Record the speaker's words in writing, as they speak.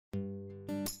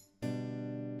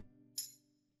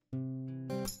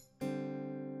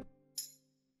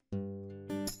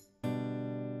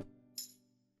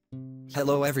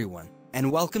Hello everyone,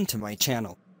 and welcome to my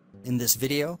channel. In this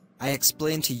video, I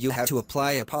explain to you how to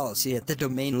apply a policy at the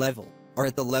domain level, or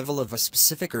at the level of a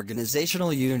specific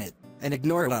organizational unit, and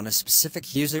ignore it on a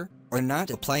specific user, or not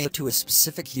apply it to a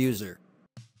specific user.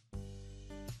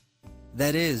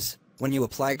 That is, when you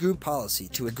apply group policy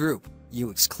to a group, you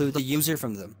exclude the user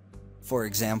from them. For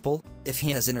example, if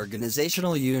he has an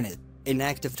organizational unit, in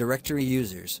Active Directory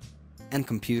users, and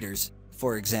computers,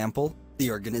 for example, the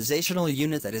organizational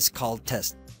unit that is called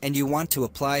test, and you want to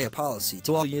apply a policy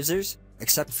to all users,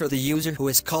 except for the user who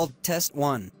is called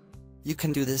test1. You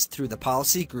can do this through the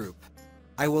policy group.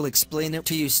 I will explain it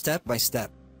to you step by step.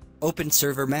 Open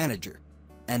Server Manager,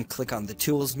 and click on the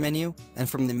Tools menu, and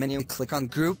from the menu click on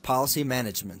Group Policy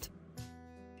Management.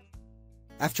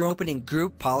 After opening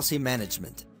Group Policy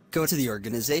Management, go to the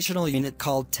organizational unit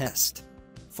called test.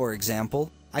 For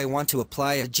example, I want to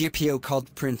apply a GPO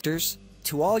called printers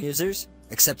to all users,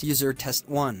 except user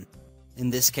test1. In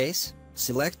this case,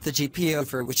 select the GPO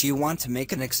for which you want to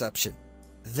make an exception.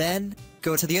 Then,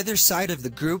 go to the other side of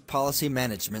the Group Policy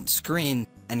Management screen,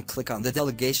 and click on the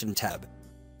Delegation tab.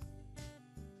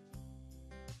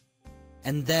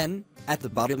 And then, at the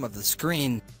bottom of the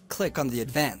screen, click on the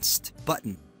Advanced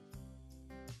button.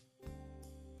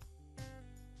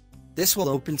 This will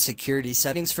open security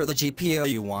settings for the GPO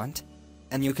you want,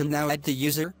 and you can now add the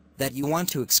user that you want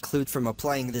to exclude from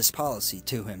applying this policy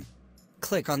to him.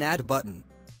 Click on Add button.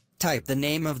 Type the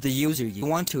name of the user you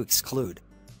want to exclude.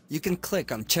 You can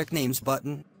click on Check Names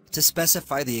button to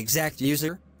specify the exact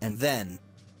user, and then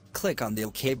click on the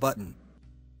OK button.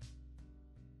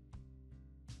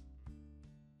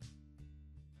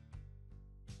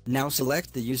 Now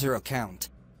select the user account,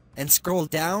 and scroll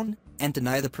down, and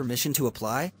deny the permission to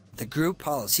apply the group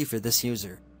policy for this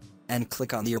user, and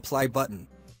click on the Apply button.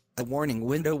 A warning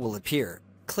window will appear.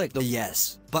 Click the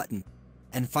Yes button,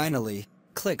 and finally,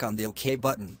 click on the OK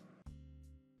button.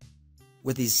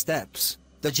 With these steps,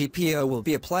 the GPO will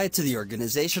be applied to the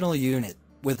organizational unit,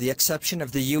 with the exception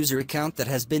of the user account that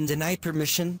has been denied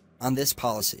permission on this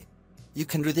policy. You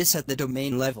can do this at the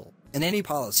domain level, in any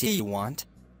policy you want.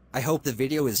 I hope the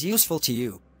video is useful to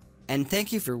you, and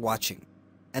thank you for watching.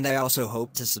 And I also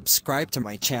hope to subscribe to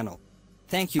my channel.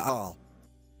 Thank you all.